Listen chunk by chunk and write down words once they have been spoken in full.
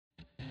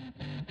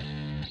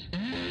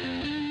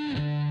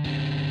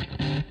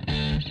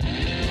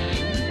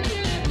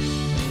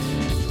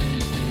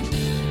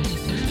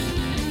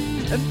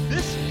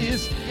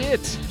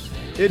it.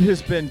 It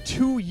has been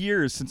 2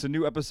 years since a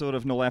new episode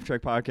of No Laugh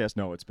Track Podcast.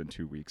 No, it's been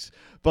 2 weeks.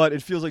 But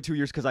it feels like 2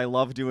 years because I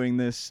love doing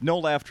this No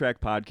Laugh Track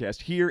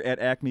Podcast here at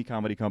Acme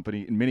Comedy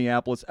Company in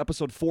Minneapolis.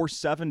 Episode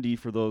 470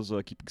 for those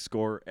keeping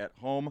score at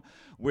home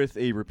with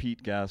a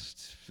repeat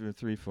guest.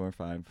 3, 4,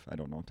 5, I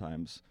don't know,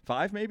 times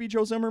 5 maybe,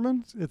 Joe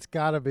Zimmerman? It's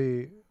got to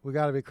be, we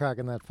got to be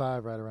cracking that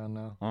 5 right around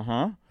now.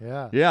 Uh-huh.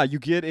 Yeah. Yeah, you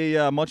get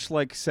a, much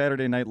like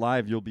Saturday Night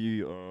Live, you'll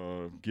be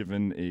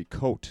given a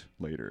coat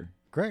later.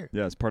 Great.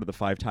 Yeah, it's part of the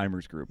 5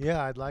 Timers group.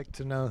 Yeah, I'd like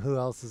to know who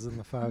else is in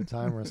the 5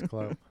 Timers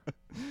Club.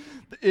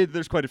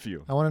 There's quite a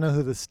few. I want to know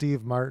who the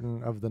Steve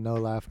Martin of the No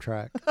Laugh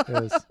Track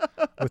is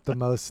with the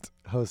most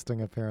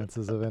hosting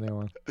appearances of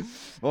anyone.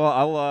 Well,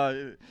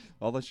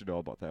 I'll let you know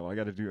about that. Well, I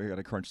got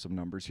to crunch some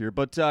numbers here.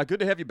 But good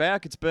to have you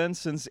back. It's been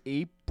since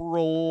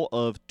April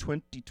of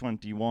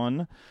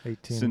 2021.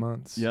 18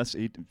 months. Yes,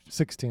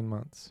 16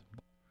 months.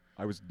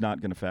 I was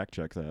not going to fact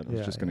check that. I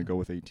was just going to go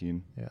with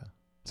 18. Yeah.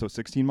 So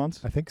 16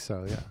 months? I think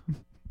so, yeah.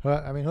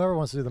 I mean, whoever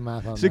wants to do the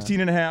math on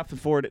 16 and a half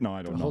and 4. No,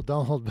 I don't know.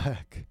 Don't hold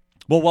back.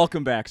 Well,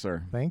 welcome back,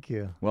 sir. Thank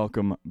you.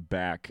 Welcome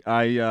back.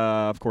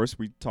 Of course,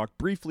 we talked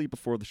briefly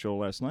before the show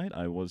last night.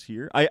 I was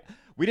here.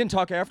 We didn't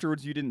talk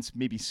afterwards. You didn't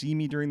maybe see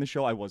me during the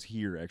show. I was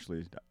here,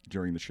 actually,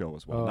 during the show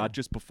as well, not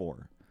just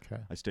before.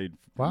 Okay. I stayed.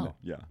 Wow.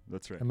 Yeah,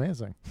 that's right.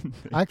 Amazing.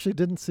 I actually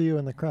didn't see you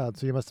in the crowd,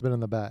 so you must have been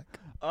in the back.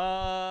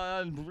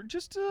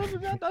 Just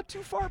not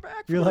too far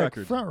back. You're for the like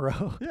record. front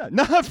row. Yeah,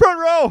 not front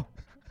row.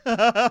 All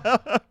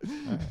right.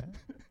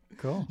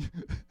 Cool.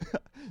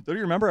 Don't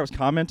you remember I was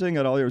commenting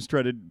at all you was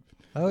trying to?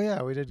 Oh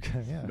yeah, we did.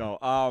 Yeah. No.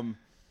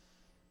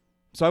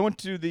 So I went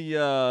to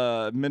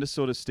the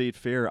Minnesota State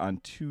Fair on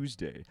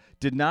Tuesday.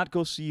 Did not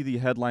go see the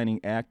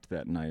headlining act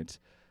that night.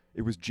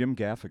 It was Jim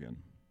Gaffigan.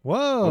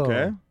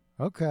 Whoa.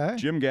 Okay.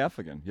 Jim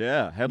Gaffigan.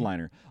 Yeah,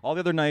 headliner. All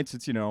the other nights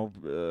it's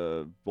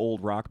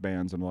old rock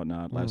bands and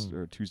whatnot.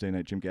 Tuesday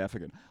night Jim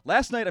Gaffigan.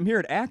 Last night I'm here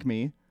at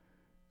Acme.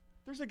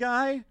 There's a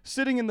guy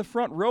sitting in the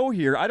front row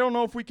here. I don't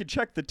know if we could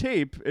check the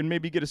tape and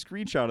maybe get a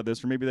screenshot of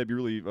this, or maybe that'd be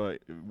really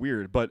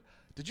weird. But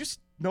did you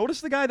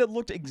notice the guy that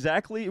looked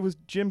exactly? It was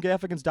Jim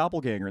Gaffigan's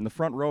doppelganger in the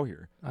front row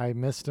here. I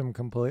missed him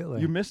completely.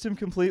 You missed him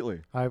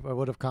completely. I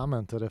would have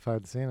commented if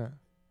I'd seen it.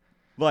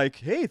 Like,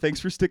 hey,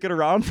 thanks for sticking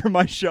around for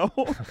my show.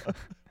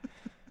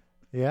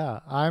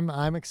 Yeah,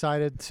 I'm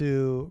excited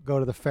to go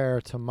to the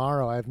fair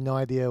tomorrow. I have no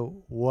idea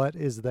what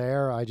is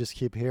there. I just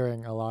keep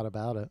hearing a lot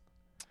about it.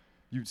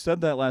 You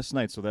said that last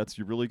night, so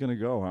you're really going to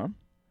go, huh?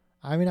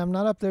 I mean, I'm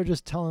not up there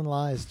just telling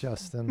lies,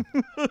 Justin.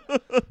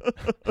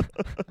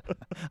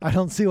 I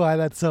don't see why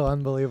that's so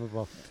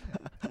unbelievable.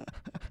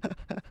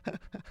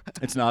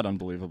 It's not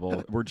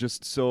unbelievable. We're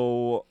just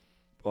so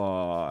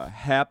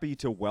happy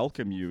to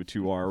welcome you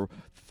to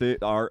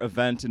our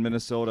event in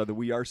Minnesota that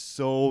we are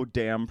so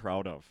damn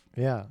proud of.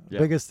 Yeah.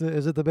 Biggest?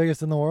 Is it the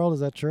biggest in the world? Is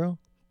that true?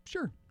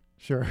 Sure.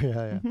 Yeah.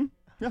 Mm-hmm.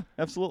 Yeah,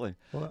 absolutely.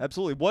 Well,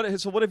 absolutely.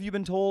 What have you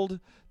been told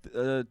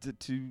to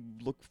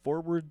look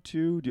forward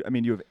to? Do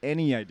you have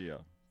any idea?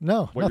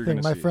 No, what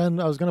nothing. My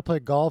friend, I was going to play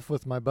golf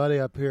with my buddy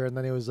up here, and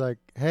then he was like,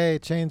 hey,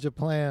 change of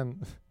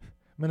plan.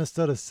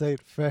 Minnesota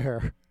State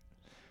Fair.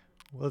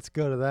 Let's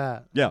go to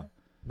that. Yeah.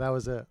 That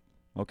was it.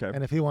 Okay.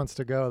 And if he wants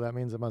to go, that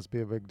means it must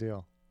be a big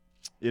deal.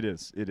 It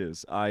is.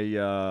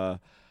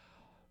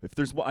 If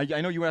there's, I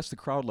know you asked the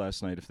crowd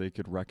last night if they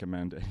could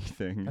recommend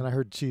anything. And I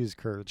heard cheese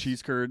curds.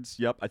 Cheese curds.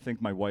 Yep. I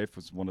think my wife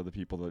was one of the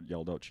people that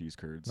yelled out cheese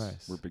curds.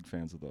 Nice. We're big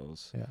fans of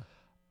those. Yeah.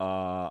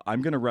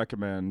 I'm going to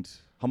recommend,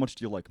 how much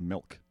do you like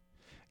milk?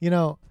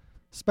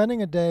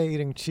 Spending a day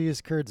eating cheese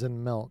curds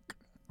and milk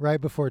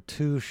right before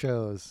 2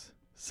 shows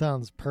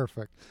sounds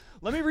perfect.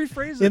 Let me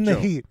rephrase it, In the Joe.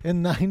 heat,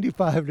 in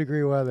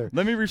 95-degree weather.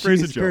 Let me rephrase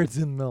it, cheese Joe. curds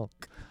and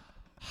milk.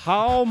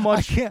 How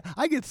much?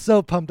 I get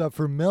so pumped up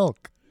for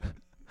milk.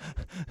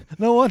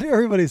 No wonder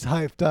everybody's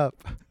hyped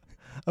up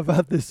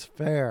about this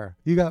fair.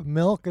 You got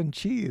milk and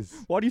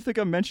cheese. Why do you think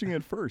I'm mentioning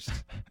it first?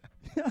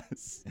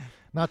 Yes.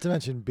 Not to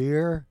mention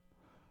beer.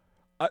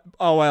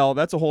 Well,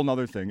 that's a whole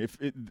nother thing.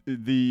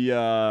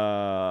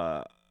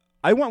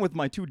 I went with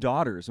my 2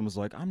 daughters and was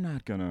like, I'm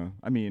not gonna.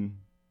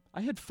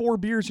 I had 4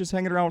 beers just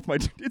hanging around with my.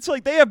 It's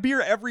like they have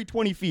beer every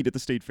 20 feet at the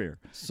state fair.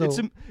 So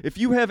if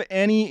you have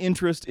any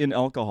interest in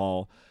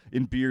alcohol,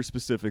 in beer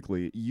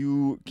specifically,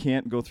 you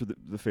can't go through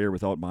the fair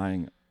without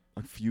buying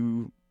a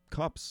few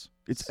cups.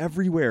 It's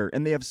everywhere,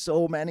 and they have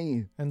so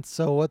many. And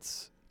so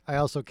I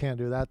also can't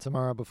do that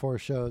tomorrow before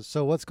shows.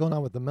 So what's going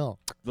on with the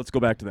milk? Let's go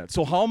back to that.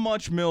 So how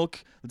much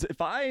milk?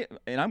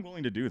 And I'm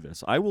willing to do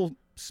this. I will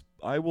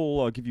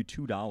give you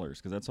 $2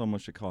 because that's how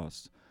much it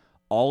costs.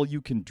 All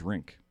you can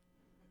drink.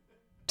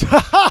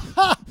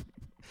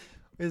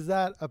 Is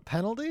that a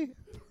penalty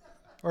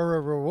or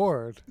a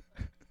reward?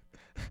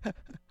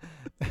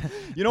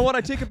 You know what?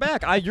 I take it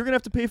back. You're gonna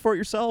have to pay for it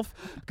yourself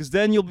because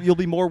then you'll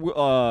be more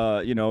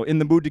in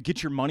the mood to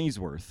get your money's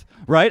worth,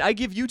 right? I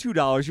give you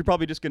 $2. You're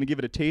probably just gonna give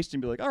it a taste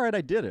and be like, all right,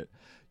 I did it.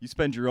 You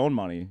spend your own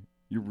money.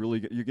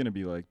 You're gonna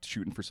be like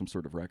shooting for some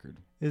sort of record.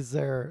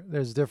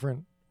 There's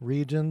different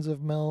regions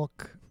of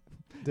milk?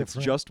 It's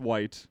just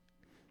white.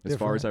 as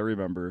far as I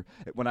remember.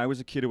 When I was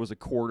a kid, it was a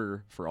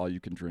quarter for all you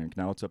can drink.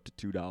 Now it's up to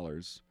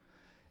 $2.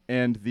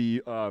 And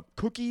the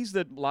cookies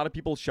that a lot of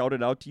people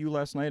shouted out to you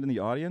last night in the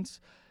audience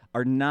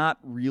are not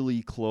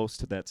really close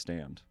to that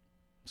stand.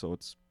 So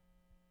it's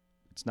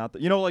not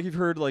that, like you've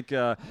heard like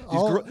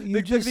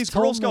these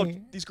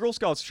Girl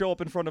Scouts show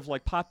up in front of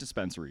like pot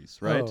dispensaries,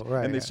 right? Oh,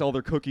 right, and they sell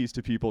their cookies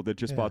to people that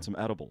just bought some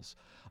edibles.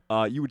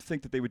 You would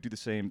think that they would do the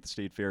same at the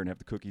state fair and have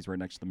the cookies right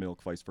next to the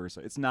milk, vice versa.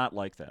 It's not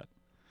like that.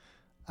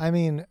 I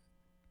mean,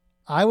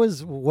 I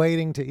was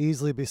waiting to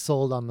easily be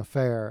sold on the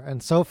fair,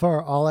 and so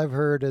far all I've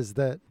heard is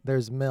that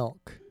there's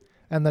milk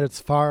and that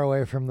it's far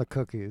away from the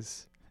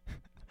cookies.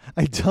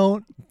 I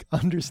don't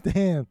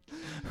understand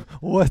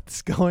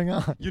what's going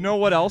on. You know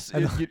what else?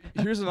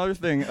 Here's another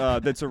thing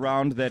that's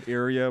around that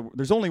area.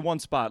 There's only one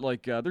spot.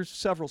 Like, there's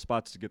several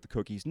spots to get the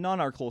cookies.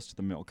 None are close to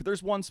the milk.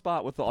 There's one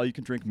spot with the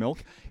all-you-can-drink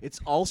milk. It's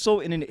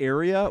also in an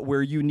area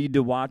where you need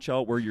to watch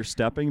out where you're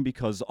stepping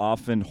because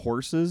often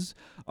horses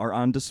are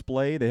on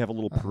display. They have a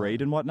little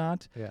parade and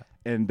whatnot. Yeah.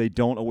 And they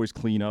don't always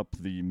clean up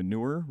the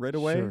manure right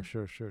away.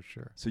 Sure.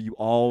 So you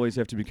always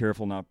have to be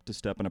careful not to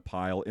step in a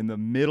pile in the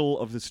middle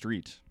of the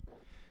street.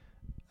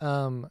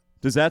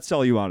 Does that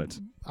sell you on it?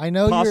 I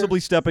know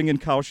possibly stepping in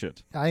cow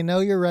shit. I know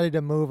you're ready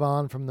to move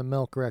on from the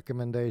milk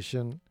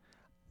recommendation.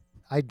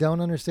 I don't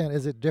understand.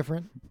 Is it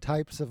different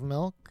types of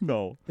milk?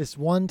 No. It's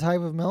one type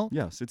of milk?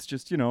 Yes. It's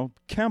just,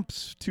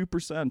 Kemp's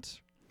 2%.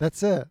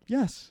 That's it?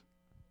 Yes.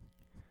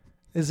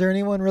 Is there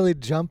anyone really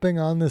jumping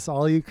on this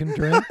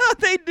all-you-can-drink?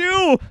 They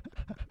do.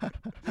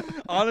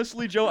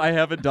 Honestly, Joe, I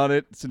haven't done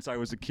it since I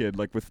was a kid,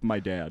 like with my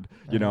dad.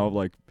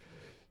 Like,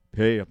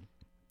 hey,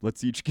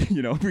 let's each,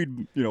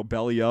 we'd,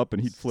 belly up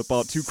and he'd flip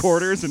out 2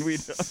 quarters and we'd.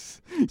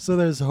 So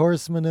there's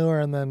horse manure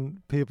and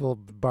then people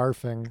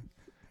barfing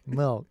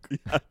milk.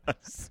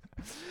 Yes.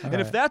 And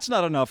if that's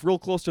not enough, real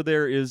close to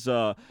there is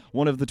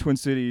one of the Twin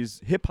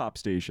Cities hip hop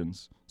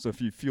stations. So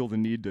if you feel the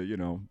need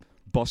to,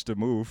 bust a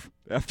move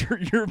after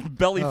your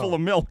belly full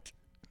of milk.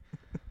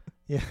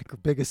 Yeah,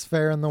 biggest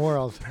fair in the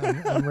world.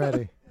 I'm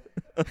ready.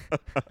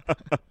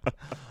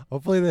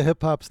 Hopefully the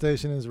hip hop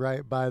station is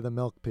right by the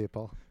milk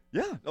people.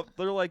 Yeah,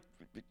 they're like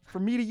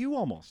from me to you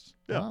almost.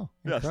 Yeah. Wow,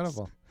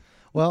 incredible. Yes.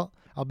 Well,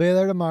 I'll be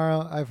there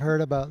tomorrow. I've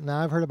heard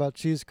about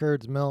cheese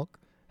curds, milk,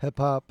 hip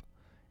hop,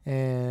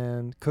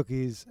 and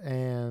cookies,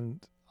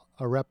 and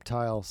a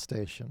reptile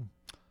station.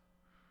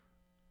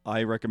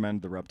 I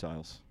recommend the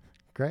reptiles.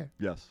 Great.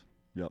 Yes.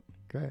 Yep.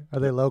 Great. Are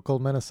they local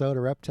Minnesota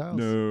reptiles?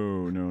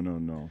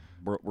 No.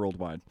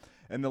 Worldwide.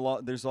 And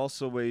there's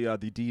also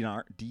the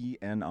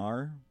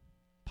DNR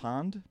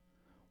pond,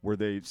 where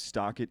they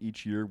stock it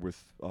each year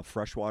with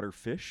freshwater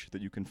fish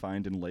that you can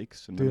find in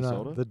lakes in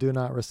Minnesota. The Do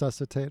Not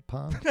Resuscitate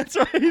pond. That's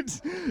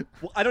right.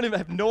 Well, I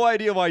have no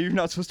idea why you're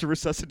not supposed to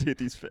resuscitate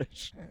these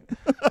fish.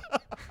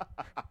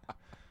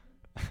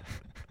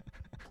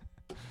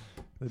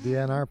 The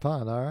DNR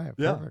pond. All right.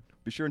 Yeah. Perfect.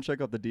 Be sure and check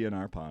out the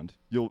DNR pond.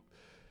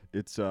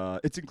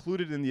 It's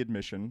included in the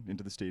admission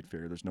into the state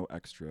fair. There's no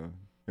extra.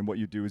 And what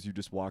you do is you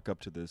just walk up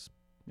to this,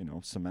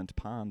 cement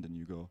pond and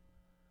you go,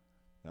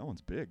 that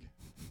one's big.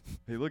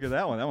 Hey, look at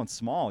that one. That one's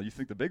small. You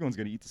think the big one's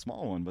going to eat the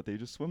small one, but they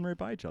just swim right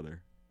by each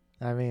other.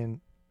 I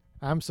mean,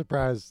 I'm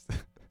surprised.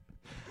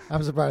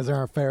 I'm surprised there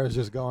aren't fairs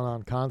just going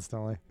on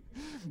constantly.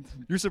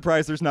 You're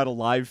surprised there's not a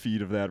live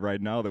feed of that right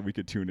now that we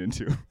could tune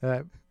into.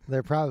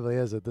 There probably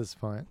is at this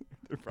point.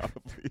 There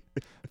probably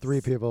is.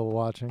 3 people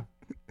watching.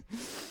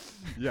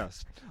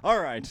 Yes. All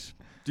right.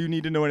 Do you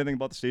need to know anything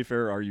about the state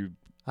fair?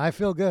 I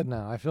feel good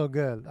now. I feel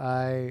good.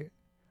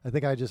 I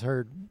think I just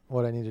heard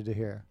what I needed to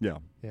hear. Yeah.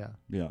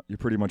 You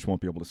pretty much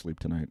won't be able to sleep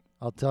tonight.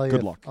 I'll tell you.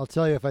 Good luck. I'll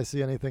tell you if I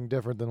see anything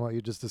different than what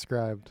you just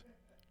described.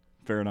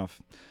 Fair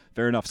enough.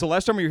 So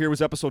last time we were here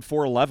was episode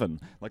 411.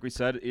 Like we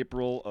said,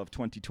 April of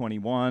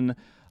 2021.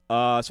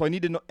 So I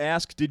need to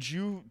ask, did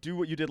you do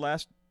what you did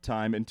last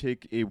time and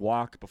take a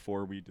walk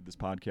before we did this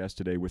podcast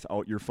today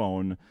without your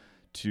phone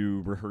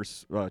to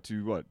rehearse,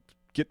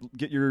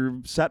 get your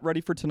set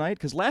ready for tonight?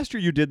 Because last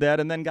year you did that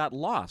and then got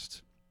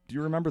lost. Do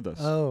you remember this?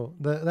 Oh,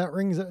 that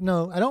rings.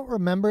 No, I don't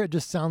remember. It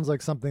just sounds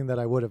like something that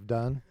I would have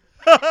done.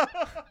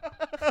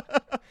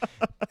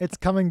 It's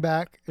coming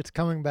back.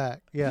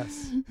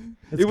 Yes.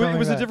 It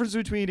was the difference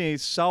between a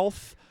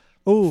South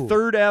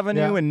 3rd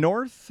Avenue and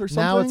North or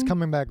something? Now it's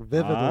coming back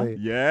vividly.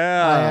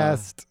 Yeah.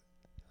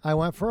 I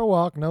went for a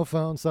walk, no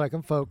phone, so I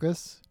can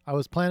focus. I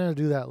was planning to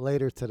do that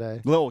later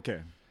today.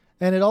 Okay.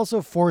 And it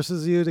also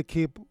forces you to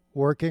keep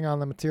working on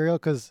the material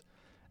because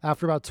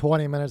after about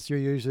 20 minutes, you're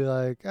usually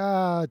like,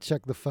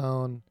 check the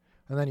phone,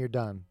 and then you're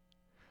done.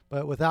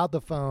 But without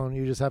the phone,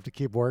 you just have to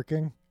keep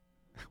working,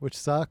 which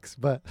sucks.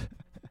 But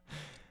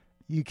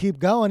you keep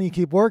going, you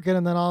keep working,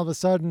 and then all of a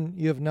sudden,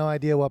 you have no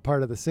idea what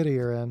part of the city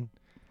you're in.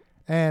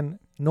 And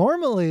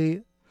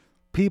normally,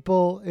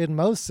 people in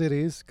most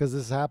cities, because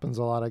this happens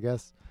a lot, I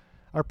guess,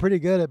 are pretty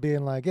good at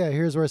being like, yeah,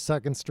 here's where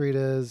 2nd Street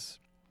is.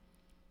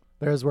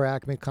 There's where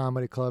Acme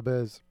Comedy Club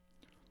is.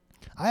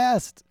 I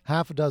asked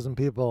half a dozen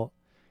people.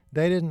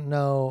 They didn't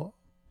know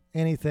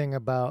anything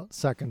about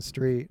 2nd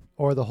Street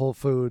or the Whole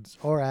Foods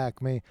or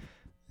Acme.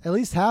 at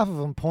least half of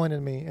them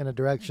pointed me in a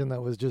direction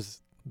that was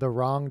just the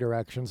wrong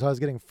direction. So I was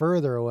getting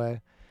further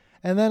away.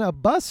 And then a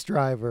bus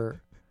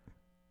driver,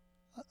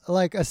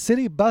 like a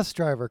city bus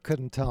driver,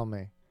 couldn't tell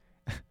me.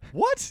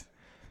 What?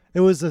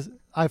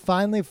 I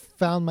finally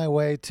found my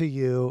way to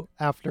you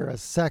after a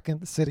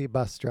second city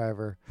bus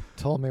driver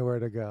told me where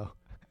to go.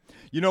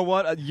 You know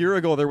what? A year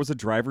ago, there was a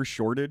driver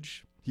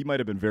shortage. He might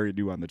have been very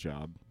new on the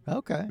job.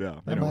 Okay. Yeah,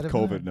 That with might have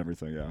COVID been. and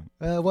everything, yeah.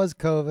 It was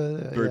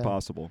COVID. Very yeah.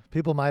 possible.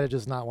 People might have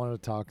just not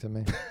wanted to talk to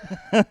me.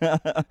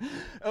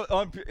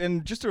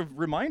 And just a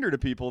reminder to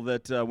people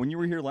that when you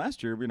were here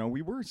last year,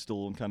 we were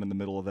still kind of in the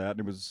middle of that.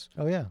 And it was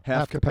Oh, yeah.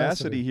 half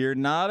capacity here.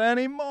 Not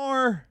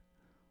anymore.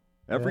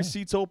 Every Yeah.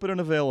 seat's open and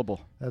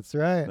available. That's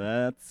right.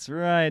 That's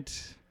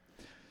right.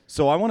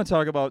 So I want to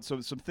talk about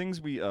some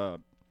things we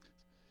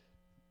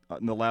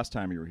in the last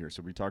time you were here.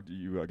 So we talked.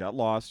 You got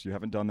lost. You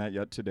haven't done that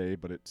yet today,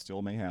 but it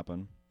still may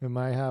happen It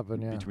might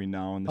happen, yeah. between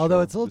now and the Although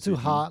show it's a little this too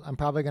evening. hot, I'm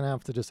probably going to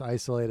have to just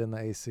isolate in the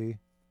AC.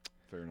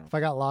 Fair enough. If I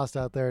got lost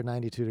out there,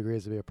 92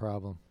 degrees would be a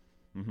problem.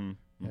 Mm-hmm.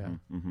 Yeah.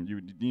 Mm-hmm.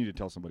 You need to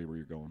tell somebody where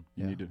you're going.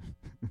 You Yeah. need to.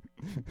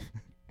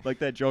 Like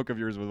that joke of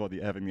yours with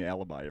having the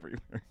alibi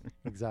everywhere.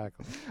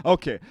 Exactly.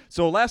 Okay,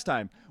 so last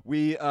time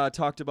we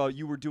talked about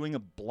you were doing a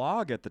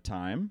blog at the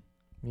time.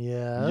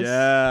 Yes.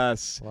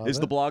 Yes. Love Is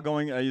the it. blog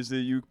going? Is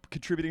you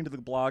contributing to the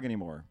blog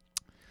anymore?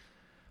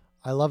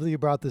 I love that you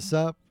brought this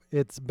up.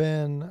 It's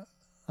been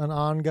an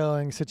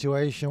ongoing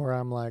situation where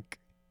I'm like,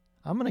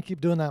 I'm going to keep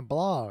doing that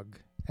blog.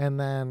 And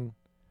then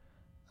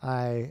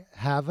I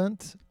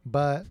haven't,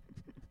 but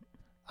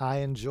I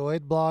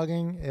enjoyed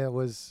blogging. It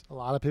was a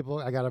lot of people.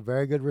 I got a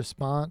very good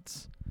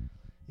response.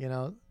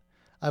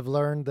 I've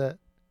learned that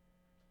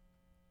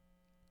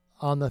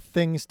on the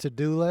things to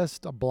do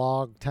list, a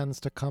blog tends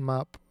to come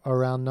up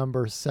around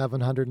number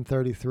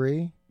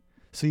 733.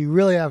 So you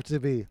really have to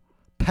be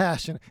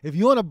passionate. If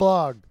you want a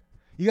blog,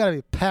 you got to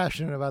be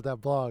passionate about that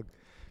blog,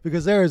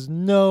 because there is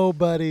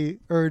nobody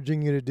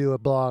urging you to do a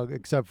blog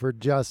except for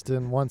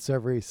Justin once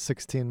every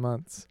 16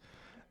 months.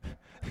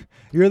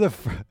 You're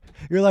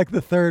like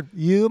the third.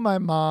 You, my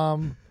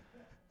mom,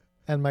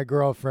 and my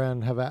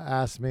girlfriend have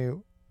asked me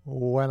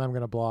when I'm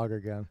going to blog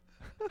again.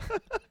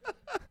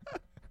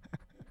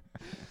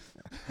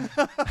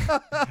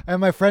 And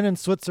my friend in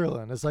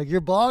Switzerland is like,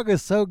 your blog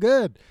is so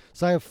good.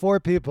 So I have 4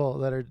 people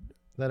that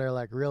are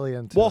like really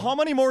into Well, it. how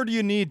many more do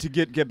you need to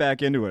get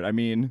back into it? I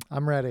mean,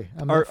 I'm ready.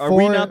 are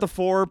we not the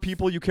 4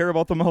 people you care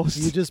about the most?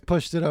 You just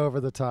pushed it over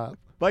the top.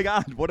 My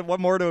God, what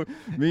more do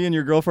me and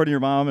your girlfriend and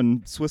your mom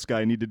and Swiss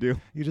guy need to do?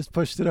 You just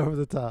pushed it over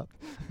the top.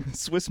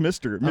 Swiss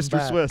Mr.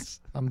 back. Swiss.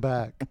 I'm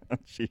back.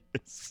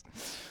 Jeez.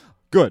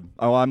 Good.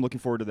 Oh, I'm looking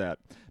forward to that.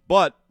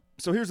 But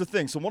so here's the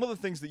thing. So one of the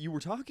things that you were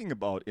talking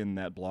about in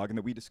that blog and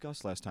that we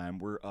discussed last time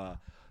were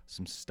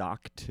some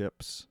stock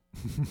tips.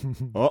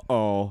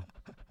 Uh-oh.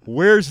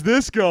 Where's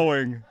this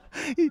going?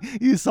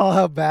 You saw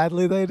how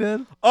badly they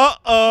did?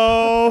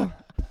 Uh-oh.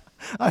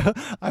 I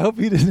hope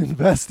you didn't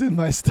invest in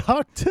my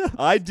stock tip.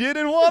 I did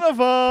in one of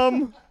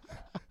them.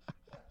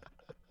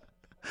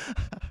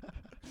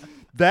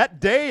 That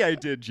day I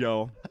did,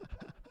 Joe.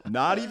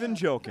 Not even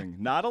joking.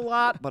 Not a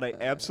lot, but I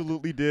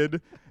absolutely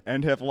did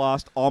and have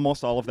lost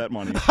almost all of that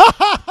money.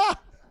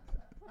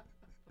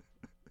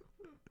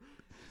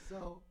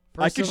 So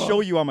I can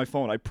show you on my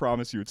phone. I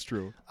promise you it's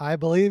true. I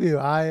believe you.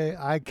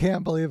 I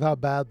can't believe how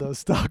bad those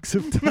stocks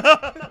have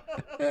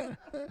done.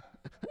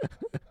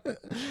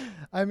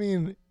 I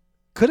mean,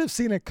 could have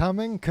seen it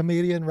coming.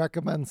 Comedian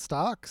recommends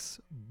stocks,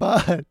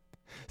 but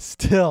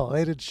still,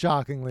 they did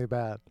shockingly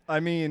bad. I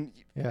mean,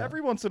 Yeah.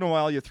 every once in a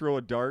while you throw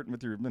a dart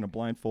with your in a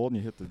blindfold and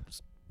you hit the.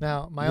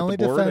 Now, my hit the only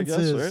board, I defense guess,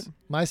 is right?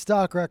 my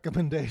stock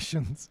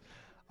recommendations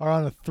are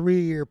on a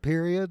 3-year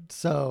period,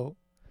 so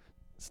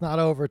it's not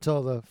over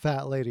till the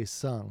fat lady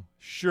sung.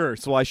 Sure.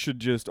 So I should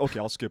just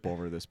I'll skip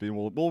over this, but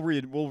we'll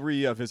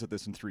revisit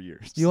this in 3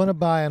 years. You want to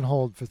buy and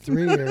hold for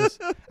 3 years,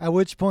 at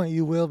which point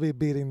you will be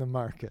beating the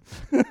market.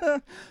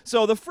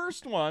 So the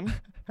first one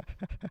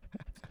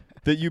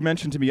that you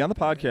mentioned to me on the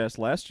podcast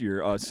last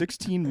year,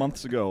 16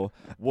 months ago,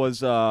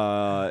 was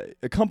a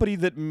company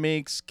that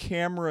makes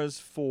cameras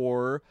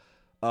for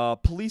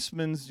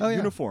policemen's Oh, yeah.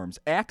 uniforms.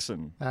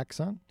 Axon.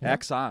 Axon?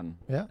 Axon.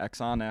 Yeah.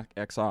 Axon.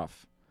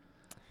 X-off.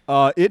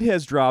 It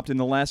has dropped in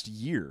the last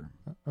year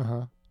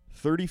Uh-huh.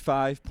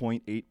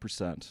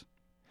 35.8%.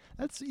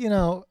 That's,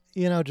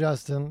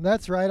 Justin,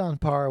 that's right on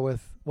par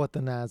with what the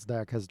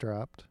NASDAQ has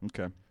dropped.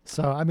 Okay.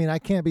 So, I mean, I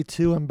can't be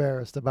too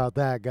embarrassed about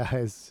that,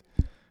 guys.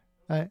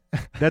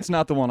 That's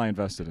not the one I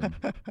invested in.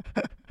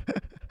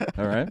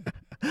 All right.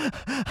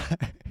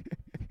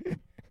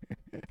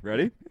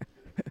 Ready?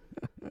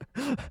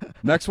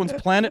 Next one's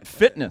Planet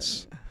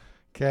Fitness.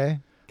 Okay.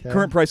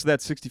 Current price of that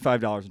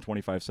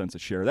 $65.25 a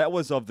share. That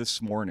was of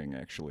this morning,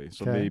 actually.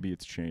 So Okay. maybe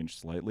it's changed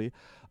slightly.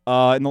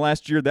 In the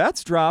last year,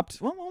 that's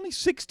dropped, only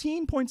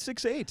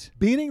 16.68.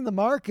 Beating the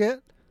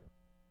market.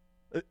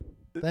 Uh,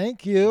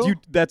 Thank you.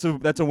 That's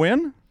a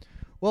win?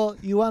 Well,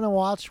 you want to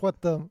watch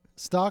what the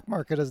stock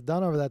market has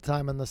done over that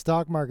time, and the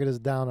stock market is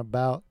down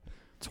about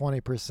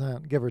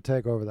 20%, give or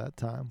take, over that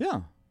time.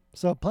 Yeah.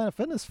 So Planet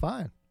Fitness,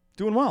 fine.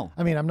 Doing well.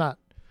 I mean, I'm not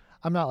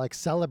like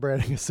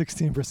celebrating a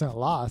 16%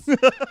 loss,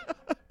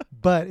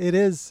 but it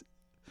has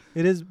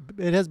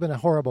been a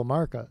horrible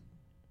market.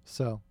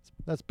 So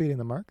that's beating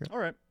the market. All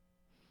right.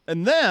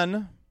 And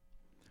then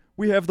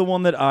we have the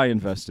one that I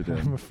invested in.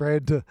 I'm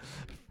afraid to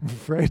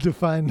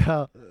find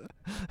out.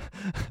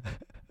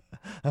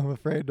 I'm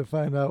afraid to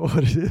find out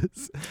what it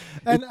is.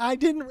 And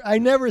I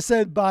never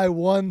said buy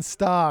one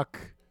stock.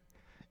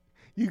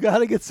 You got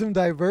to get some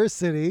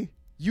diversity.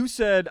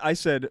 I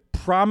said,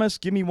 promise,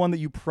 give me one that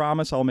you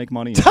promise I'll make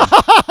money in.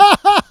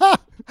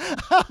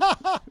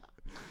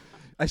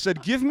 I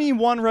said, give me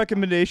one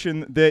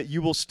recommendation that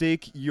you will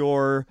stake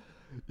your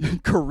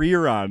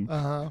career on.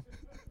 Uh-huh.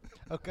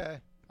 Okay.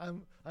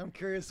 I'm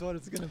curious what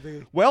it's going to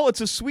be. Well,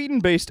 it's a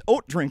Sweden-based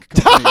oat drink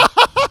company.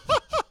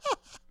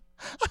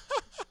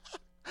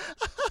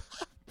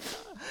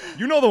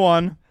 You know the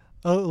one.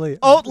 Oatly.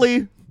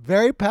 Oatly.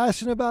 Very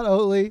passionate about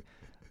Oatly.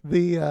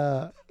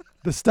 The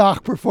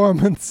stock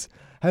performance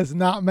has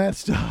not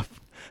matched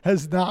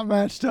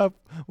up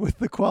with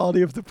the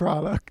quality of the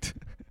product.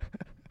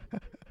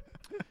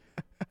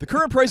 The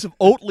current price of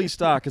Oatly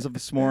stock as of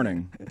this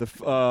morning, the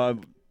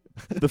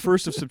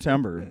 1st of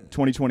September,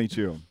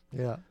 2022.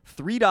 Yeah.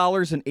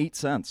 $3.08.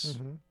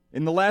 Mm-hmm.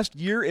 In the last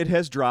year, it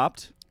has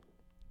dropped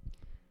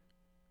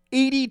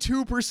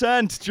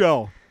 82%,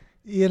 Joe.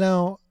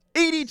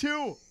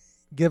 82.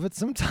 Give it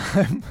some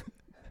time.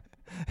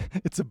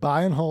 It's a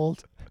buy and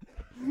hold.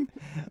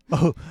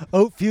 Oh,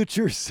 oat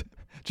futures.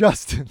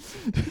 Justin,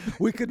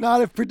 we could not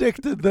have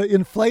predicted the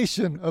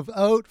inflation of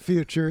oat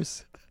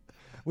futures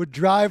would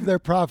drive their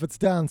profits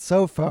down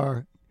so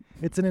far.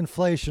 It's an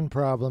inflation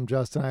problem,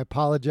 Justin. I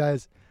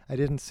apologize. I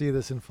didn't see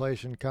this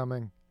inflation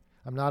coming.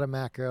 I'm not a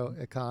macro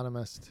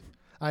economist.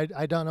 I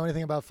don't know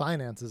anything about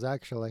finances,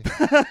 actually.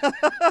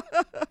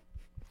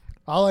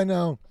 All I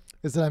know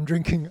is that I'm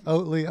drinking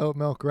Oatly oat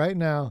milk right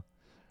now,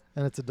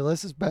 and it's a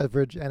delicious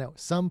beverage, and at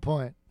some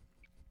point,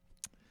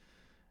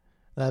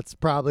 that's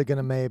probably going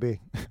to maybe.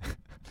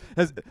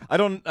 Has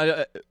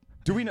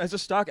a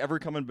stock ever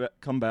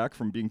come back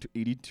from being to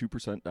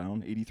 82%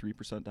 down,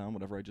 83% down,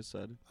 whatever I just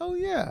said? Oh,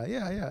 yeah.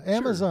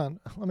 Amazon.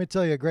 Sure. Let me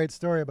tell you a great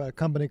story about a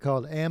company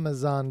called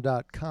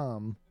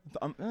Amazon.com.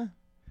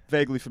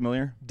 Vaguely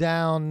familiar.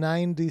 Down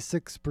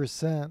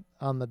 96%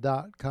 on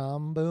the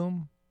 .com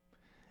boom.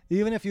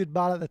 Even if you'd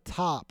bought at the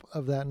top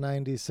of that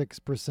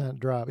 96%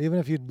 drop, even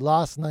if you'd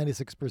lost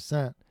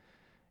 96%,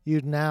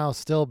 you'd now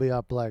still be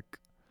up like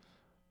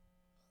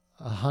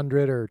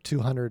 100 or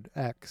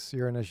 200x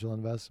your initial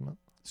investment.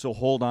 So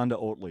hold on to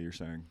Oatly, you're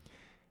saying?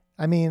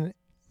 I mean,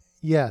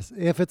 yes,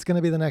 if it's going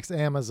to be the next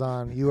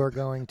Amazon, you are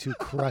going to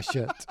crush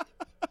it.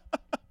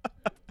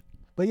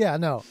 But yeah,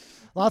 no,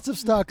 lots of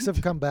stocks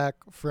have come back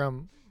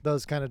from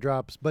those kind of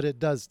drops, but it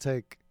does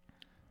take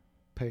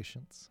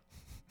patience.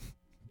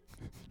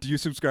 Do you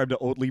subscribe to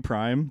Oatly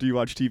Prime? Do you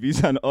watch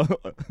TVs on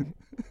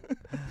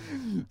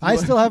I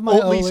still have my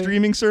Oatly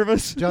streaming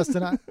service?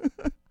 Justin,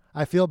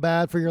 I feel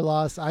bad for your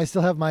loss. I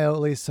still have my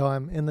Oatly, so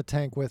I'm in the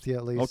tank with you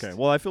at least. Okay,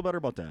 well, I feel better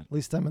about that. At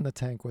least I'm in the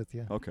tank with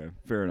you. Okay,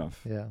 fair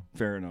enough. Yeah.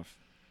 Fair enough.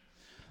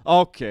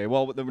 Okay,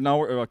 well,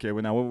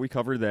 now we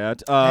covered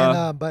that.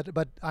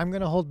 But I'm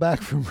going to hold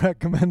back from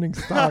recommending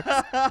stocks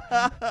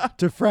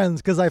to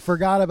friends because I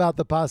forgot about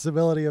the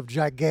possibility of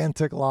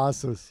gigantic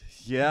losses.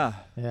 Yeah.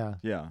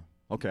 Yeah.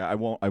 Okay, I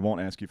won't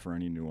ask you for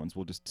any new ones.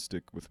 We'll just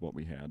stick with what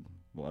we had.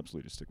 We'll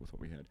absolutely just stick with what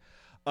we had.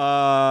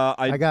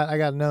 I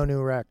got no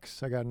new Rex.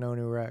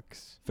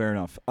 Fair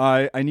enough.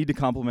 I need to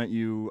compliment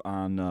you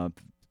on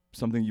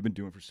something you've been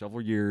doing for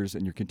several years,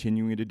 and you're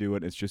continuing to do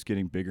it. It's just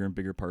getting bigger and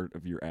bigger part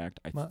of your act.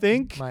 I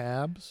think my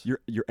abs.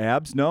 Your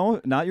abs? No,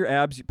 not your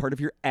abs. Part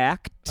of your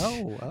act.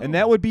 Oh. And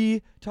that would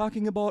be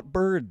talking about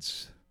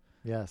birds.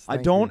 Yes. I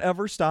don't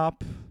ever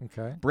stop.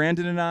 Okay.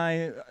 Brandon and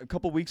I, a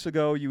couple weeks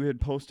ago, you had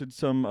posted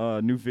some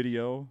new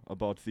video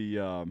about the.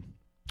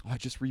 I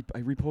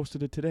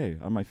reposted it today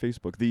on my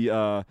Facebook.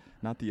 The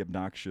not the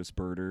obnoxious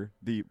birder.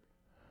 The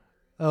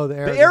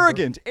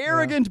arrogant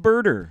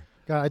birder.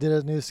 I did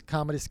a new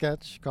comedy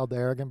sketch called The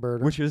Arrogant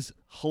Birder, which is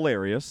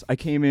hilarious. I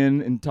came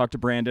in and talked to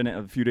Brandon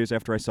a few days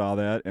after I saw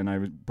that, and I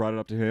brought it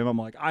up to him. I'm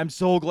like, I'm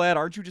so glad.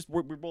 Aren't you just?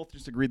 We both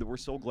just agreed that we're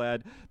so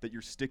glad that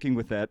you're sticking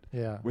with that.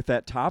 Yeah. With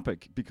that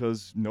topic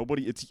because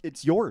nobody.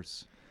 It's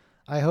yours.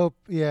 I hope.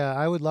 Yeah,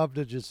 I would love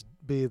to just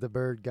be the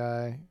bird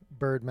guy,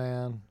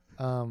 Birdman.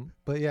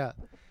 But yeah,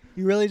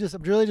 I'm really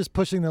just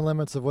pushing the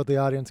limits of what the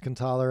audience can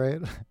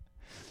tolerate.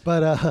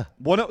 But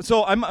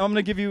so I'm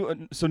gonna give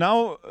you so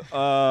now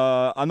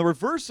on the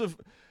reverse of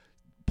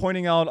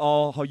pointing out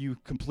how you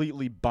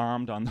completely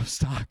bombed on those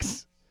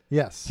stocks.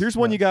 Yes. Here's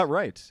one you got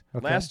right.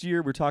 Okay. Last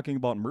year we were talking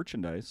about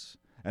merchandise,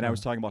 and I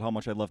was talking about how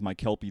much I love my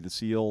Kelpie the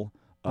Seal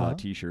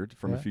T-shirt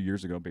from a few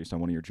years ago, based on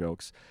one of your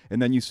jokes. And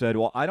then you said,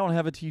 "Well, I don't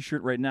have a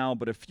T-shirt right now,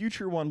 but a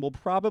future one will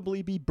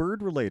probably be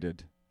bird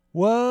related."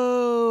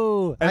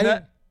 Whoa!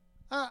 And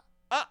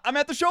I'm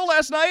at the show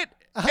last night,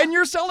 and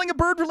you're selling a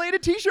bird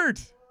related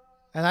T-shirt.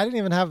 And I didn't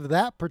even have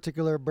that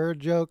particular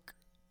bird joke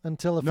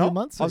until a few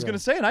months ago. I was going to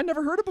say, and I'd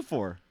never heard it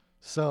before.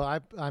 So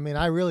I mean,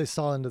 I really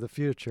saw into the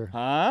future.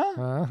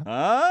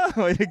 Huh?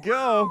 Way to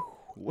go.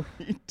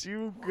 Way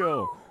to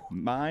go.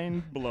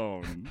 Mind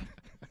blown.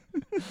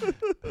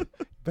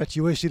 Bet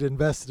you wish you'd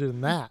invested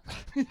in that.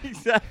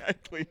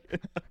 Exactly.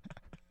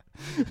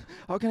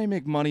 How can I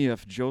make money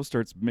if Joe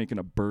starts making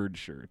a bird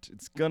shirt?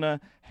 It's gonna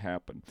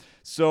happen.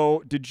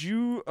 So, did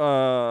you?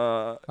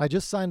 I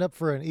just signed up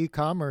for an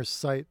e-commerce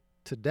site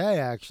today.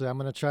 Actually, I'm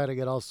going to try to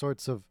get all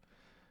sorts of,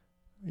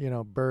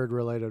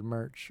 bird-related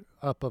merch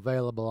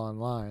available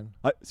online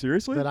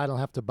Seriously? that I don't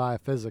have to buy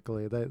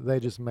physically. They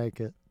just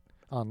make it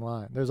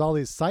online. There's all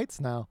these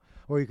sites now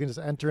where you can just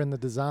enter in the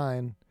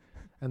design,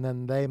 and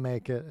then they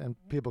make it, and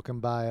people can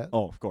buy it.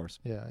 Oh, of course.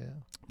 Yeah.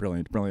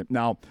 Brilliant.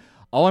 Now,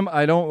 all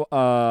I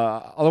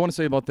want to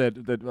say about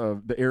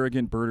the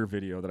arrogant birder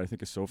video that I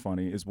think is so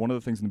funny is one of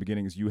the things in the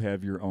beginning is you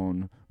have your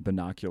own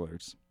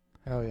binoculars.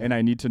 Oh yeah. And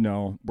I need to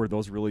know, were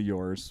those really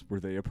yours? Were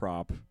they a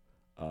prop?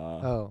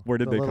 Where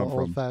did they come from?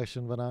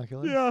 Old-fashioned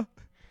binoculars. Yeah.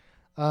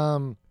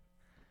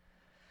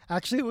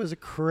 Actually, it was a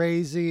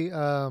crazy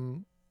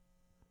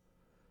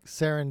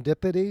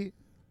serendipity.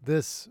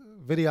 This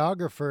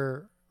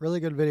videographer, really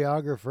good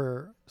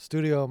videographer,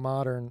 Studio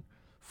Modern,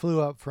 flew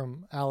up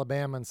from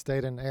Alabama and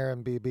stayed in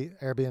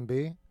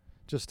Airbnb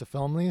just to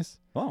film these.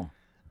 Oh.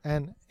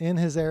 And in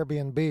his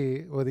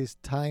Airbnb were these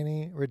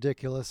tiny,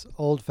 ridiculous,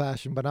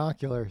 old-fashioned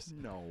binoculars.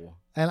 No.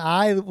 And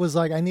I was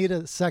like, I need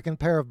a second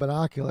pair of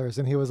binoculars.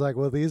 And he was like,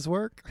 will these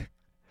work?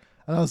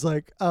 And I was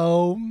like,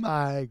 oh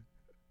my,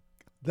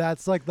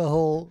 that's like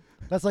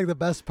the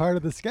best part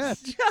of the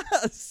sketch.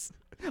 Yes.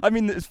 I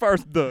mean, as far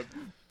as the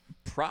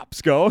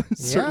props go, it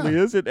certainly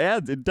is. It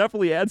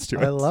definitely adds to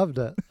it. I loved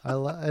it.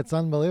 It's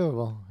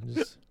unbelievable.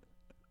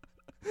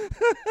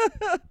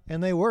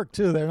 And they work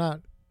too. They're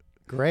not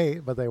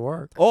great, but they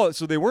work. Oh,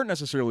 so they weren't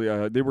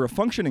necessarily they were a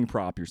functioning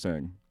prop, you're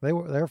saying?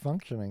 They're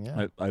functioning,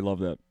 yeah. I love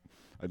that.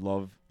 I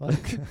love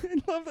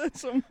that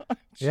so much.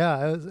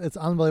 Yeah, it's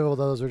unbelievable.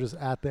 Those are just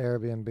at the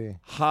Airbnb.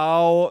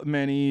 How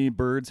many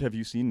birds have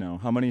you seen now?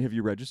 How many have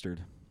you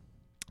registered?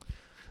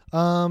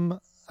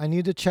 I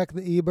need to check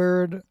the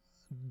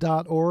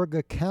eBird.org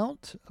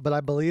account, but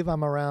I believe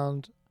I'm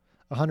around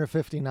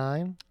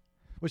 159,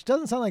 which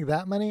doesn't sound like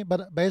that many,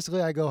 but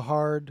basically I go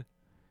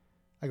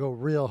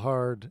real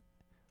hard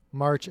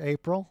March,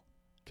 April.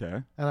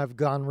 Okay. And I've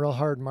gone real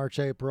hard March,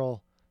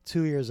 April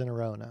 2 years in a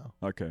row now.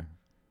 Okay.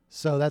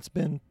 So that's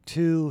been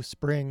 2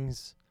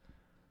 springs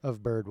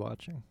of bird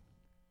watching.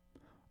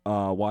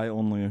 Why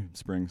only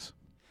springs?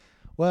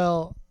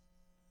 Well,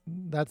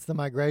 that's the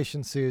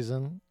migration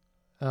season.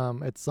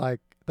 That's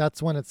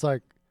when it's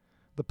like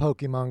the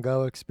Pokemon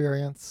Go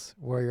experience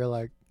where you're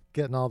like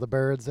getting all the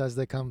birds as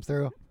they come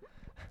through.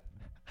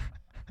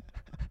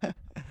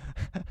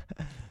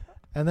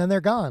 And then they're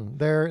gone.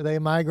 They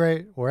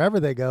migrate wherever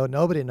they go.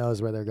 Nobody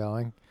knows where they're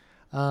going.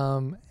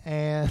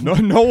 And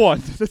no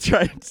one. That's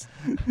right.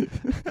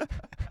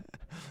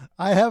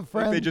 I have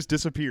friends. Like they just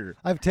disappear.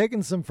 I've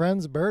taken some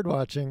friends bird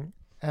watching,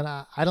 and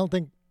I don't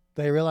think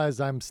they realize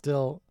I'm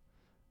still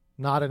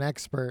not an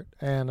expert,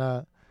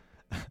 and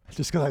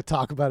just because I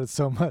talk about it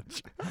so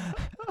much.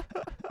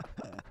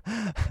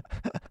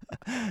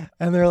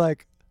 And they're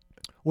like,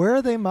 "Where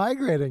are they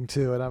migrating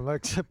to?" And I'm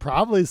like,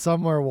 "Probably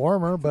somewhere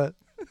warmer, but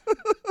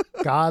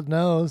God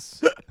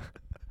knows."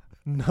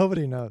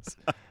 Nobody knows.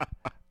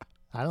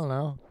 I don't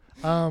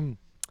know.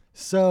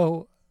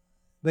 So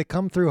they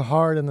come through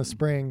hard in the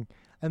spring,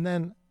 and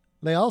then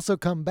they also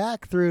come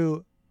back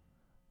through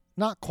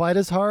not quite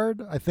as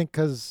hard, I think,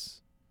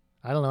 because,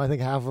 I don't know, I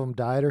think half of them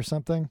died or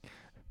something.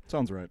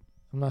 Sounds right.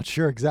 I'm not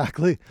sure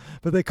exactly,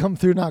 but they come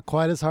through not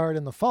quite as hard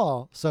in the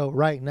fall. So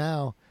right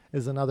now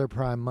is another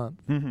prime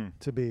month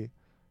to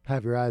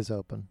have your eyes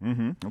open.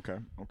 Mm-hmm. Okay.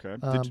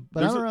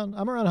 But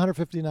I'm around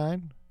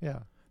 159. Yeah.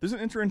 There's an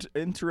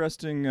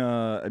interesting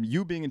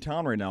you being in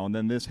town right now, and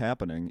then this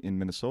happening in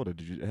Minnesota.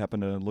 Did you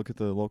happen to look at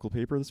the local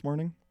paper this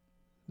morning?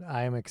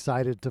 I am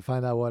excited to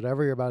find out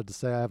whatever you're about to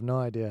say. I have no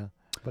idea,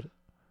 but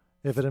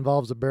if it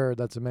involves a bird,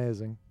 that's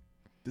amazing.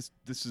 This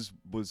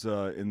was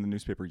in the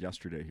newspaper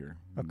yesterday here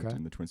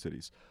in the Twin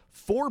Cities.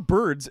 4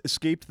 birds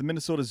escaped the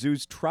Minnesota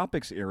Zoo's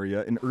tropics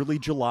area in early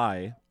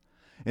July,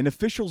 and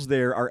officials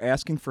there are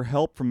asking for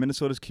help from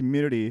Minnesota's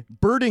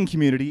birding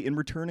community in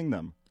returning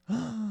them.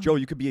 Joe,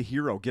 you could be a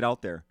hero. Get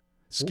out there.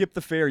 Skip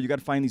the fair. You got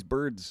to find these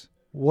birds.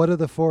 What are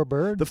the 4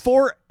 birds? The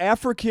 4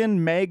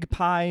 African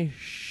magpie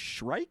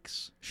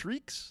shrieks?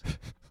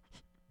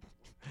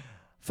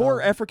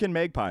 4 African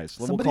magpies.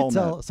 We'll call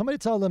them that. Somebody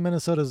tell the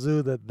Minnesota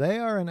Zoo that they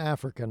are in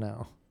Africa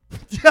now.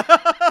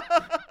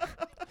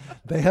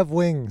 They have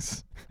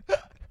wings.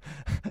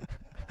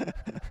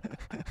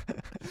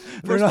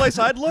 First place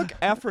I'd look,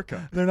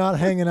 Africa. They're not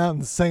hanging out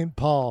in St.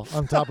 Paul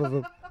on top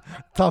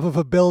of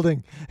a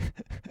building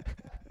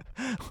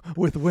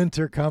with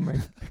winter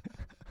coming.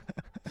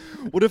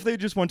 What if they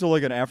just went to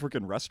like an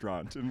African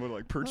restaurant and were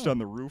like perched on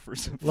the roof or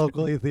something?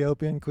 Local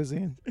Ethiopian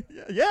cuisine.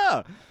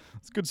 Yeah.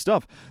 It's good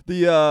stuff.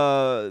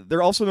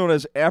 They're also known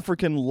as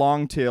African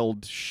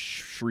long-tailed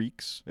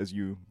shrieks, as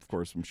you, of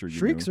course, I'm sure you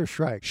Shrieks knew. or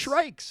shrikes?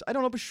 Shrikes. I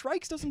don't know, but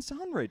shrikes doesn't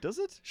sound right, does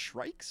it?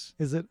 Shrikes?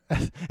 Is it?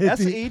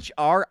 Shrikes.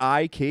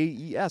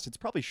 It's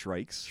probably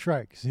shrikes.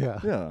 Shrikes, yeah.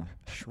 Yeah,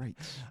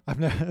 shrikes.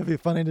 It'd be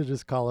funny to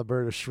just call a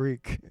bird a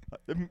shriek.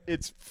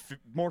 It's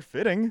more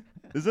fitting,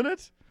 isn't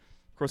it?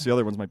 Of course, the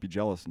other ones might be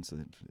jealous since it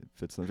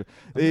fits them. So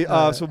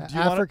do you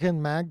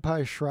African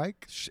magpie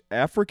shrike?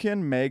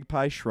 African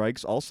magpie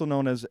shrikes, also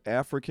known as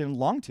African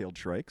long-tailed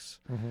shrikes.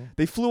 Mm-hmm.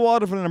 They flew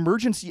out of an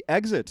emergency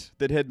exit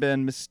that had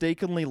been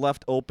mistakenly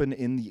left open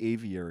in the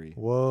aviary.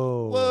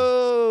 Whoa.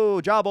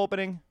 Whoa! Job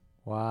opening.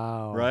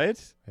 Wow.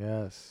 Right?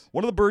 Yes.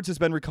 One of the birds has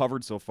been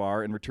recovered so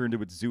far and returned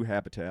to its zoo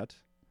habitat.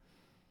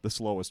 The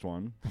slowest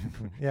one.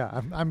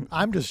 Yeah,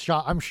 I'm just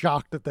shocked. I'm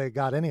shocked that they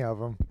got any of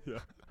them.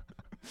 Yeah.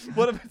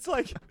 What if it's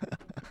like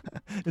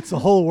it's a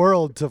whole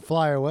world to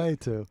fly away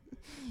to.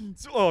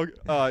 So,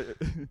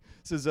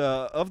 says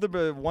of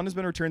the one has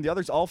been returned. The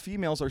others, all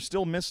females, are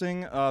still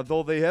missing.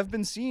 Though they have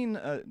been seen.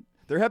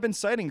 There have been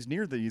sightings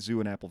near the zoo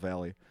in Apple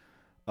Valley.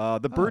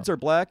 The birds are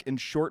black and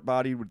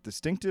short-bodied with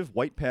distinctive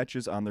white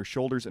patches on their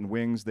shoulders and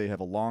wings. They have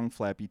a long,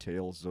 flappy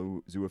tail,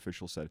 zoo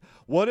officials said.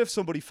 What if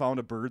somebody found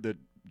a bird that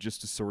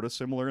just is sort of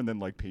similar and then,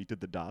 like, painted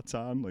the dots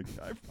on? Like,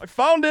 I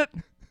found it!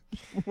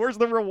 Where's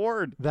the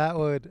reward?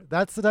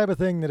 That's the type of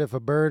thing that if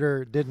a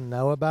birder didn't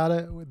know about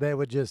it, it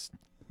would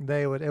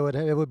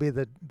be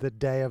the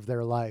day of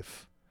their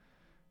life.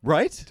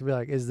 Right? To be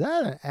like, is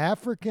that an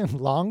African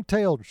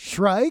long-tailed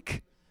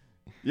shrike?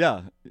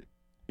 Yeah.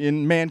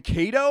 In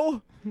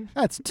Mankato?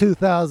 That's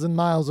 2,000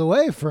 miles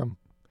away from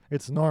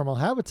its normal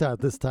habitat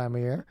this time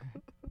of year.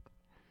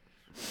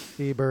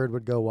 E-bird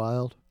would go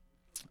wild.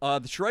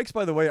 The shrikes,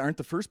 by the way, aren't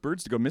the first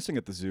birds to go missing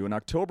at the zoo. In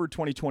October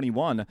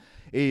 2021,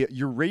 a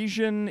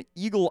Eurasian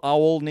eagle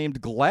owl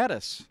named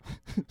Gladys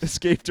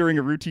escaped during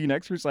a routine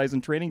exercise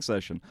and training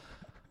session.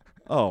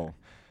 Oh,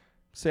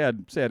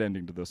 sad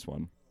ending to this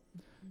one.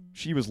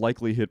 She was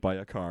likely hit by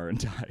a car and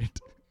died.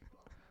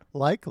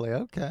 Likely,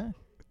 okay.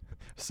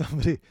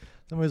 Somebody's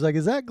like,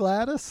 is that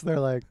Gladys? They're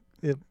like,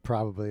 it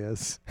probably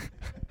is.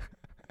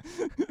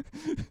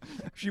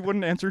 She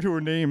wouldn't answer to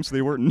her name, so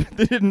they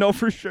didn't know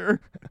for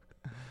sure.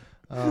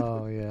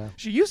 Oh, yeah.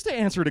 She used to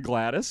answer to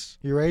Gladys.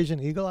 Eurasian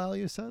eagle owl,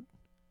 you said?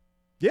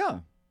 Yeah.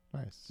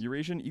 Nice.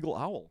 Eurasian eagle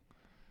owl.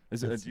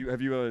 Do you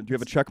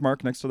have a check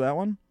mark next to that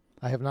one?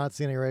 I have not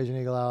seen a Eurasian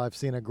eagle owl. I've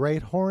seen a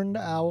great horned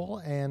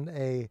owl and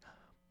a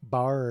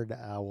barred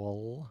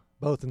owl,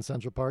 both in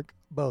Central Park,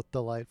 both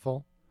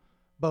delightful,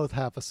 both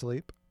half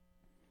asleep.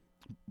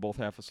 Both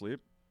half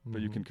asleep,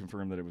 but you Mhm. can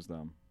confirm that it was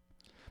them.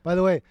 By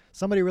the way,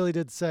 somebody really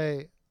did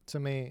say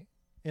to me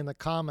in the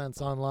comments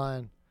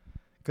online,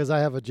 because I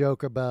have a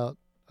joke about,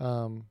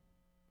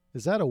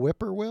 is that a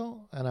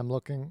whippoorwill? And I'm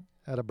looking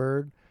at a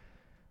bird.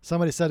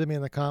 Somebody said to me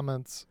in the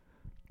comments,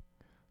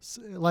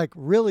 like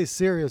really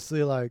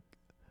seriously, like,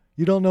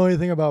 you don't know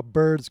anything about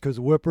birds because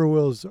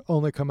whippoorwills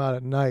only come out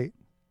at night.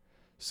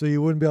 So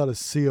you wouldn't be able to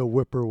see a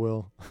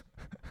whippoorwill.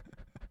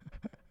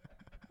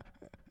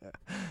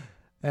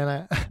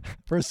 And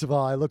first of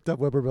all, I looked up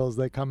whippoorwills.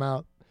 They come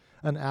out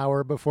an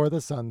hour before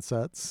the sun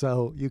sets,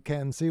 so you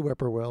can see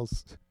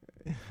whippoorwills.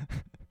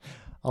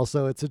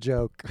 Also, it's a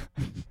joke.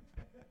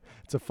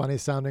 It's a funny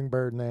sounding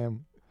bird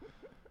name.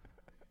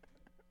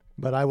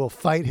 But I will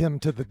fight him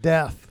to the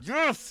death.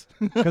 Yes!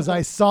 Because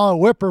I saw a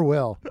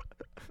whippoorwill.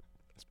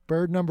 It's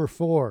bird number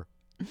 4.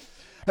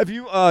 Have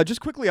you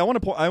just quickly? I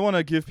want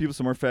to give people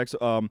some more facts.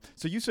 So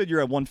you said you're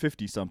at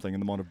 150 something in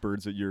the amount of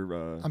birds that you're.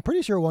 I'm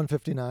pretty sure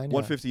 159.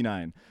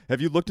 159. Have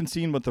you looked and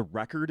seen what the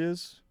record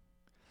is?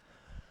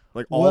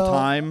 Like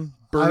all-time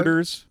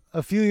birders.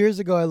 A few years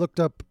ago, I looked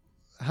up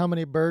how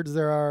many birds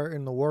there are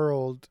in the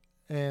world,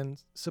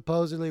 and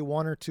supposedly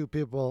 1 or 2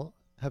 people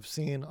have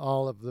seen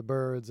all of the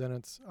birds, and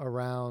it's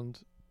around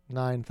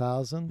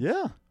 9,000.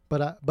 Yeah.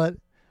 But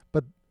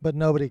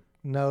nobody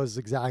knows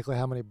exactly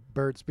how many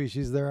bird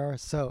species there are.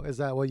 So is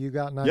that what you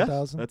got, 9,000?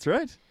 Yes, that's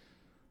right.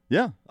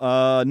 Yeah.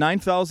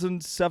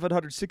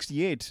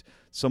 9,768,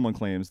 someone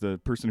claims,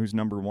 the person who's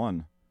number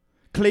 1.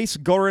 Claes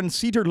Goran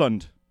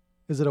Cedarlund.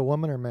 Is it a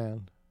woman or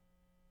man?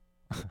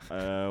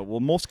 Well,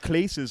 most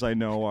Claeses I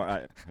know are...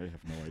 I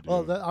have no idea.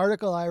 Well, the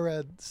article I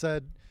read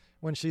said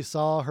when she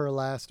saw her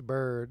last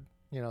bird,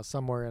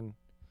 somewhere in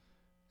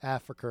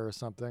Africa or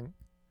something,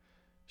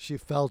 she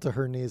fell to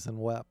her knees and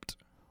wept.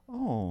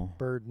 Oh.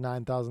 Bird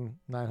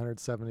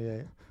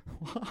 9,978.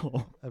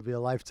 Wow. That'd be a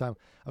lifetime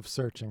of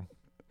searching.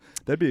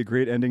 That'd be a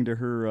great ending to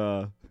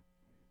her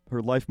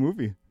life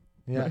movie.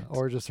 Yeah, right?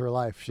 Or just her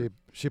life.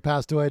 She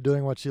passed away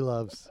doing what she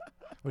loves,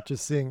 which is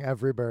seeing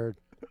every bird.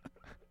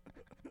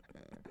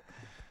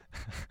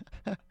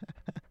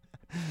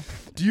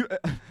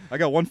 I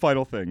got one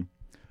final thing.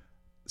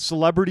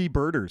 Celebrity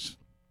birders.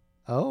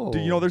 Oh. Do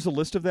you know there's a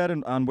list of that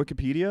on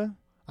Wikipedia?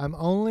 I'm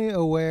only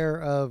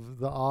aware of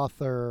the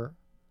author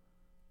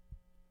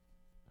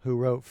who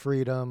wrote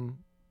Freedom.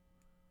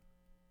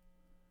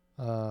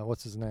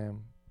 What's his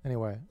name?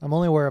 Anyway, I'm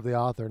only aware of the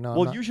author. No, I'm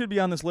Well, not. you should be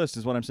on this list,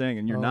 is what I'm saying,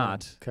 and you're Oh,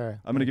 not. Okay.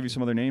 I'm going to give you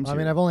some other names I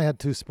mean, here. I've only had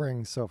 2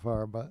 springs so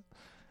far, but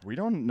We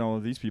don't know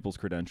these people's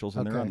credentials,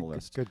 and okay, they're on the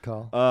list. Good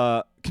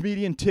call.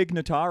 Comedian Tig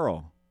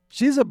Notaro.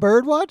 She's a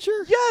bird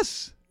watcher?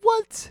 Yes!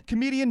 What?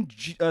 Comedian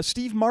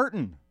Steve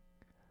Martin.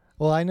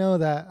 Well, I know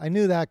that. I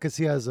knew that because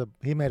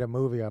he made a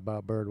movie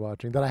about bird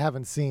watching that I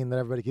haven't seen. That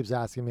everybody keeps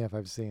asking me if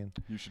I've seen.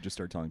 You should just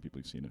start telling people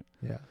you've seen it.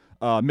 Yeah.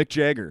 Mick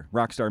Jagger,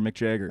 rock star Mick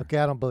Jagger. Okay,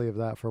 I don't believe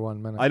that for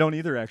 1 minute. I don't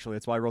either, actually.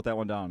 That's why I wrote that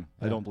one down.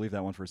 I Yeah. don't believe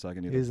that one for a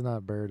second either. He's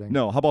not birding.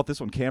 No, how about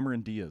this one?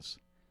 Cameron Diaz.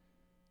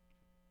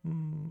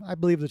 I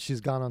believe that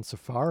she's gone on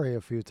safari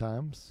a few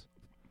times.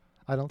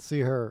 I don't see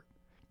her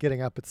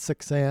getting up at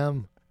 6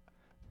 a.m.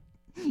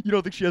 You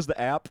don't think she has the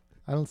app?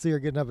 I don't see her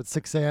getting up at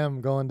 6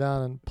 a.m. going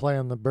down and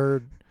playing the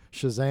bird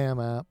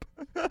Shazam app.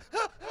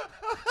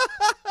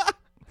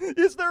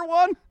 Is there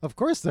one? Of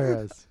course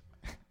there is.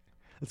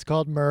 It's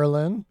called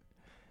Merlin.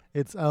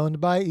 It's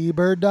owned by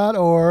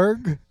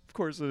eBird.org. Of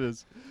course it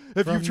is.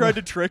 Have you From tried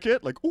to trick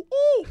it? Like, ooh,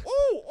 ooh,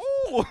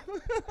 ooh, ooh.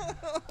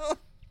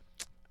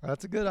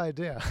 That's a good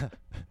idea.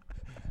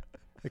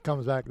 It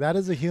comes back. That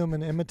is a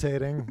human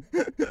imitating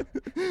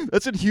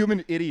That's a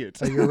human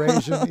idiot. a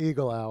Eurasian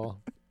eagle owl.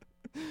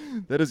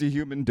 That is a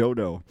human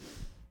dodo.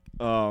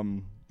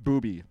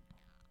 Booby.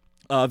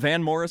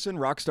 Van Morrison,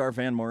 rock star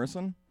Van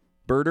Morrison.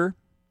 Birder.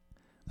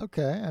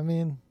 Okay, I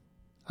mean,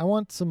 I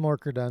want some more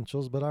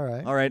credentials, but all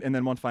right. All right, and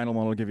then one final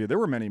one I'll give you. There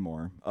were many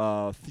more.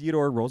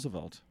 Theodore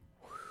Roosevelt.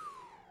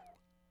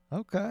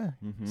 Okay.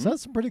 Mhm. So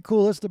that's a pretty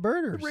cool list of It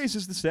birders.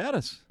 raises the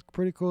status.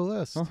 Pretty cool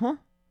list. Uh-huh.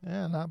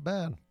 Yeah, not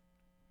bad.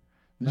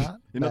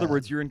 Not In other bad.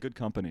 words, you're in good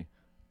company.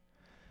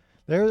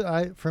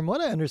 From what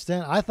I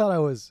understand, I thought I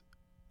was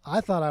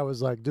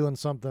like doing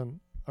something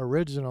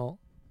original,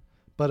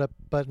 but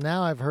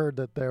now I've heard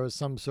that there was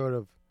some sort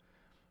of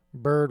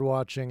bird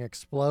watching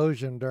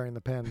explosion during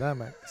the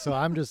pandemic. So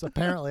I'm just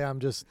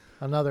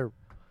another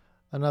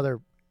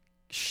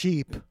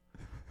sheep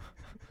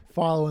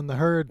following the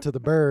herd to the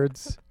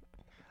birds.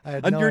 I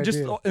had And no you're idea.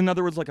 just, in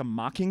other words, like a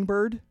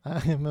mockingbird? I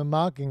am a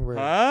mockingbird.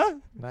 Huh?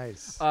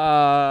 Nice, Uh,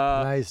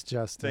 nice,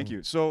 Justin. Thank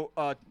you. So,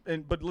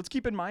 but let's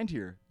keep in mind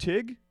here,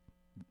 Tig,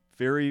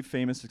 very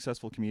famous,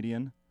 successful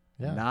comedian,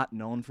 Yeah, not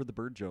known for the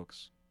bird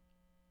jokes.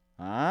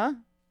 Huh?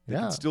 They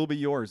yeah. could still be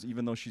yours,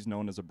 even though she's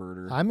known as a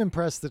birder. I'm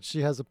impressed that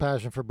she has a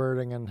passion for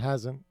birding and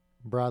hasn't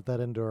brought that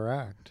into her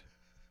act.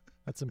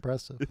 That's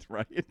impressive. It's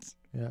right.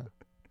 Yeah,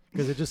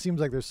 because it just seems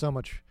like there's so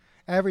much.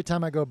 Every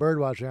time I go bird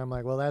watching, I'm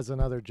like, well, that's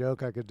another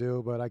joke I could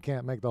do, but I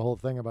can't make the whole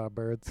thing about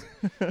birds.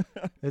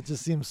 It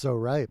just seems so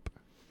ripe.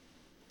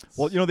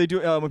 Well, they do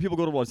when people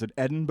go to what is it,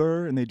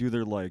 Edinburgh, and they do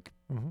their like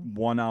Mhm.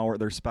 1 hour,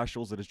 their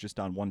specials that is just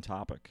on one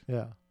topic.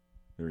 Yeah,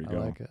 There you I go.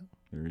 like it.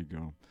 There you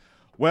go.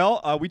 Well,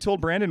 we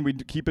told Brandon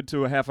we'd keep it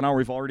to a half an hour.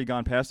 We've already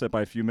gone past that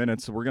by a few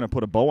minutes, so we're going to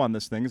put a bow on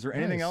this thing. Is there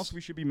anything Nice. else we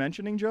should be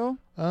mentioning, Joe?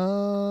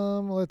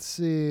 Let's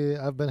see.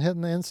 I've been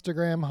hitting the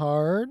Instagram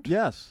hard,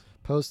 Yes.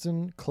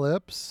 posting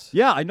clips.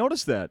 Yeah, I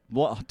noticed that.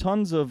 Well,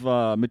 tons of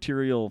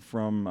material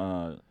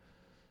from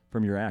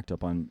your act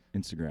up on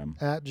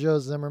Instagram. At Joe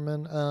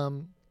Zimmerman.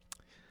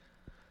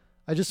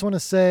 I just want to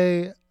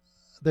say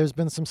there's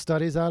been some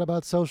studies out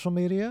about social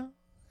media,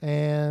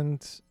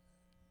 and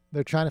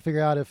they're trying to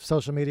figure out if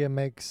social media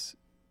makes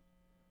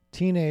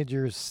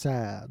teenagers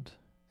sad.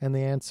 And the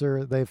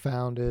answer they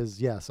found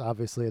is yes,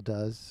 obviously it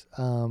does.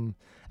 And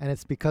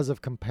it's because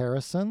of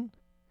comparison.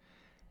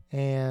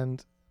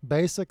 And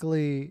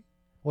basically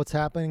what's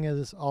happening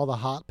is all the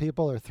hot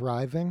people are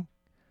thriving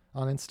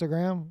on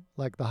Instagram.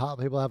 Like the hot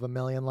people have 1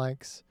 million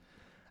likes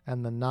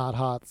and the not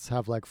hots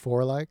have like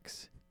 4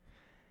 likes.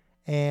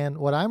 And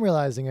what I'm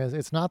realizing is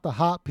it's not the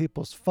hot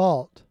people's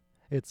fault.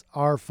 It's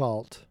our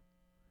fault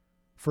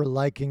for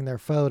liking their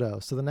photo.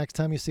 So the next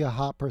time you see a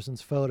hot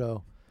person's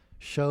photo,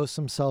 show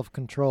some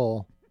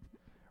self-control.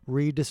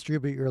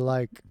 Redistribute your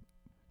like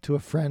to a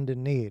friend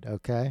in need,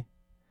 okay?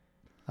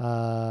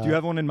 Do you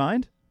have one in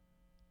mind?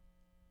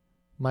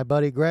 My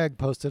buddy Greg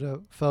posted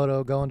a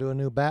photo going to a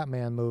new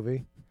Batman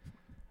movie.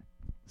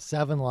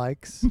 7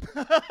 likes.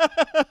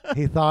 I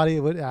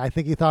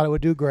think he thought it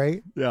would do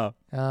great. Yeah.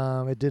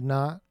 It did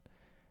not.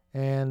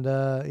 And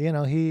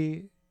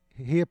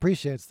he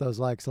appreciates those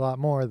likes a lot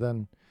more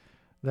than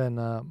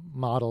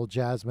model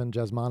Jasmine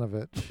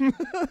Jasmanovic.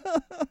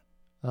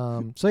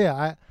 So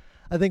yeah,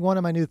 I think one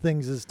of my new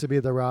things is to be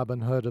the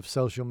Robin Hood of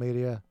social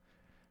media,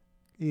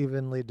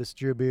 evenly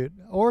distribute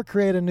or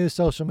create a new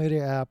social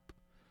media app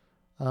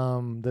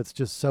that's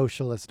just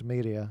socialist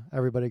media.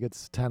 Everybody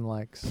gets 10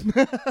 likes.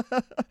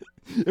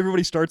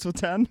 Everybody starts with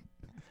 10?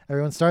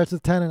 Everyone starts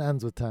with 10 and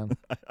ends with 10.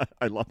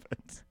 I love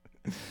it.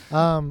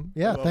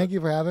 Yeah, love thank you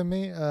for having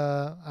me.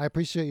 I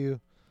appreciate you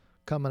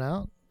coming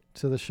out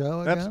to the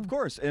show again. Of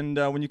course. And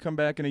when you come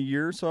back in a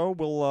year or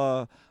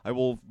so, I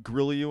will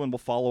grill you and we'll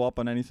follow up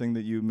on anything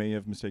that you may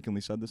have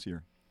mistakenly said this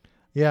year.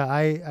 Yeah,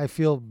 I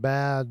feel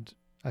bad.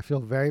 I feel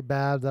very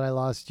bad that I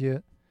lost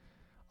you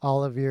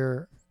all of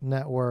your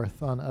net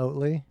worth on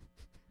Oatly.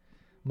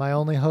 My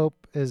only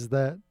hope is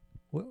that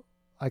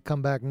I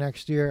come back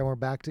next year and we're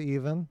back to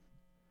even,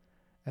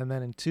 And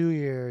then in 2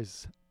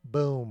 years,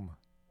 boom.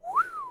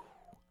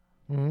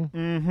 Mm-hmm.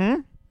 Mm-hmm.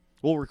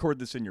 We'll record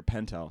this in your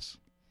penthouse.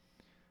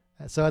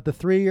 So at the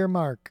 3-year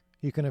mark,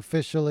 you can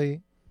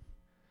officially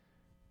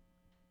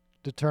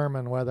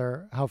determine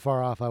how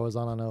far off I was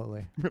on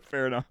Oatly.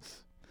 Fair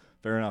enough.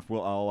 Fair enough.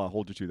 I'll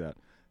hold you to that.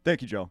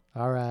 Thank you, Joe.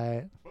 All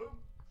right.